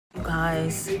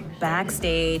guys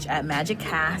backstage at Magic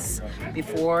Cast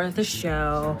before the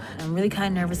show. I'm really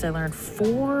kind of nervous. I learned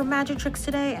 4 magic tricks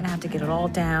today and I have to get it all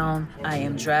down. I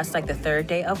am dressed like the 3rd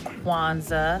day of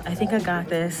Kwanzaa. I think I got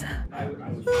this.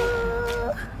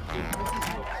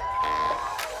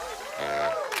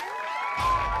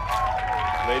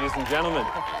 Ladies and gentlemen,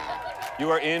 you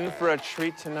are in for a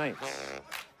treat tonight.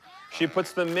 She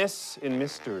puts the miss in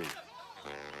mystery.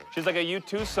 She's like a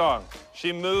U2 song.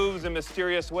 She moves in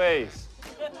mysterious ways.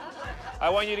 I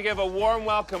want you to give a warm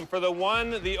welcome for the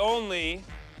one, the only,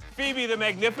 Phoebe the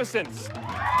Magnificent.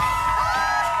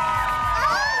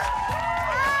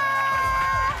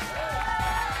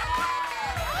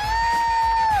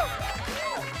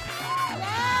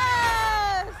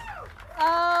 Yes!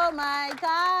 Oh my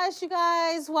gosh, you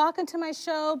guys. Welcome to my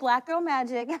show, Black Girl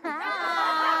Magic.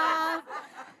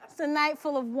 It's a night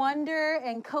full of wonder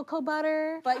and cocoa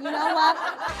butter, but you know what?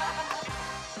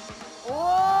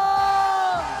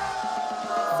 Whoa!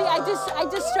 See, I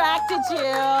distracted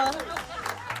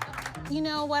you. You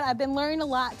know what? I've been learning a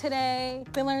lot today.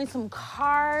 Been learning some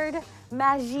card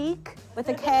magique with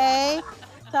a K.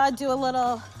 Thought I'd do a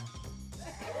little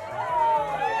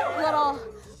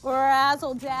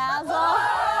razzle dazzle.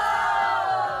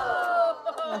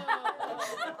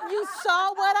 You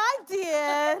saw what I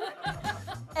did.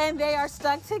 And they are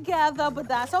stuck together, but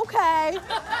that's okay.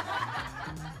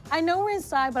 I know we're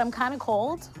inside, but I'm kind of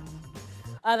cold.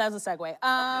 That was a segue.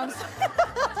 I'm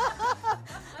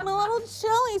a little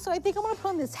chilly, so I think I'm gonna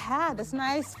put on this hat. It's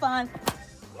nice, fun.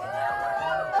 Ooh,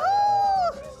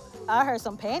 I heard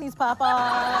some panties pop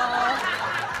off.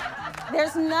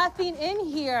 There's nothing in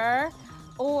here,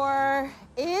 or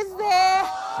is there?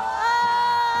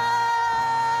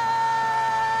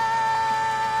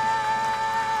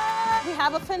 We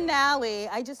have a finale.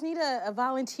 I just need a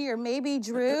volunteer. Maybe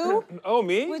Drew? Oh,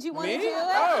 me? Would you want me? to do it?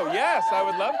 Oh, yes, I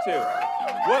would love to.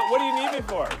 What do you need me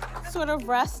for? Sort of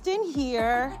rest in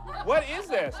here. What is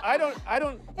this? I don't.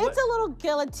 It's a little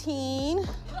guillotine.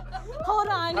 Hold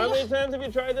on. How many times have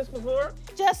you tried this before?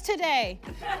 Just today.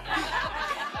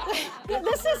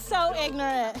 This is so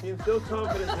ignorant. You feel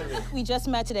confident in me. We just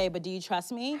met today, but do you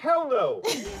trust me? Hell no.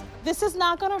 This is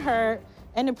not gonna hurt.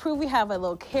 And to prove, we have a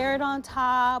little carrot on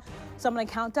top. So I'm gonna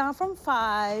count down from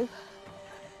 5.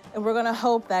 And we're gonna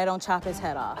hope that I don't chop his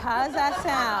head off. How does that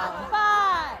sound?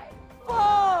 5,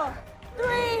 4,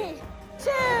 3,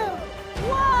 2,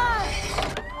 1.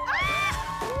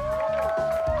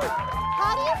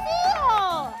 How do you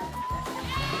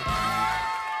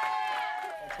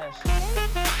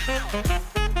feel?